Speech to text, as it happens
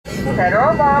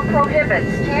Federal law prohibits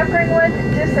tampering with,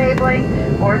 disabling,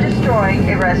 or destroying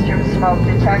a restroom smoke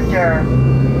detector.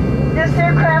 This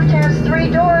aircraft has 3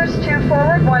 doors, 2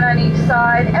 forward, 1 on each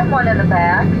side, and 1 in the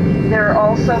back. There are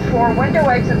also 4 window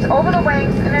exits over the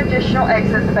wings and an additional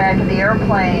exit at the back of the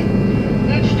airplane.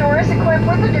 Each door is equipped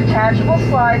with a detachable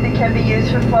slide that can be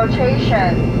used for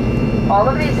flotation. All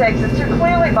of these exits are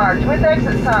clearly marked with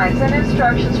exit signs and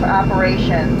instructions for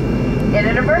operation. In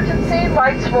an emergency,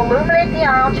 lights will illuminate the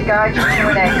aisle to guide you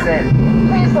to an exit.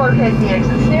 Please locate the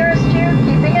exits nearest you,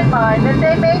 keeping in mind that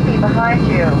they may be behind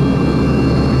you.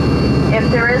 If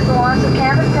there is a loss of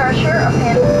cabin pressure, a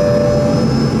panel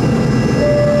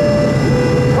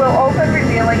will open,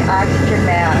 revealing oxygen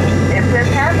mask. If this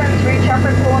happens, reach up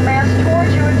and pull a mask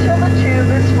towards you until the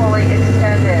tube is fully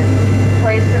extended.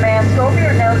 Place the mask over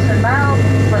your nose and mouth,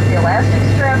 slip the elastic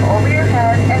strap over your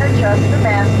head, and adjust the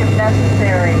mask if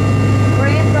necessary.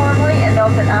 Breathe normally and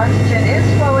note that oxygen is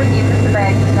flowing even if the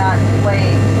bag is not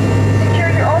inflated.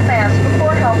 Secure your own mask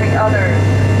before helping others.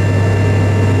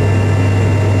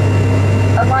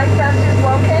 A life vest is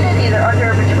located either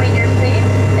under or between your seats.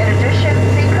 In addition,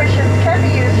 seat cushions can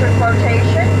be used for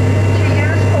flotation. To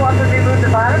use, pull up and remove the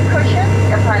bottom cushion.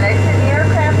 Upon exiting the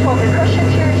aircraft, hold the cushion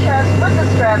to your chest with the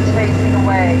straps facing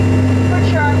away. Put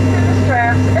your arms through the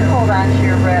straps and hold on to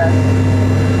your wrists.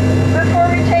 Before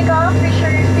we take off, be sure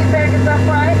your seat bag is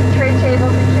upright. Tray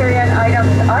tables and carry-on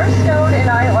items are stowed and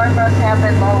aisle armrests have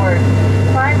been lowered.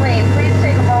 Finally, please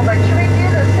take a moment to review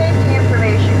the safety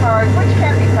information card, which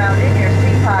can be found in your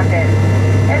seat pocket.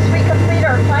 As we complete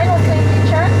our final take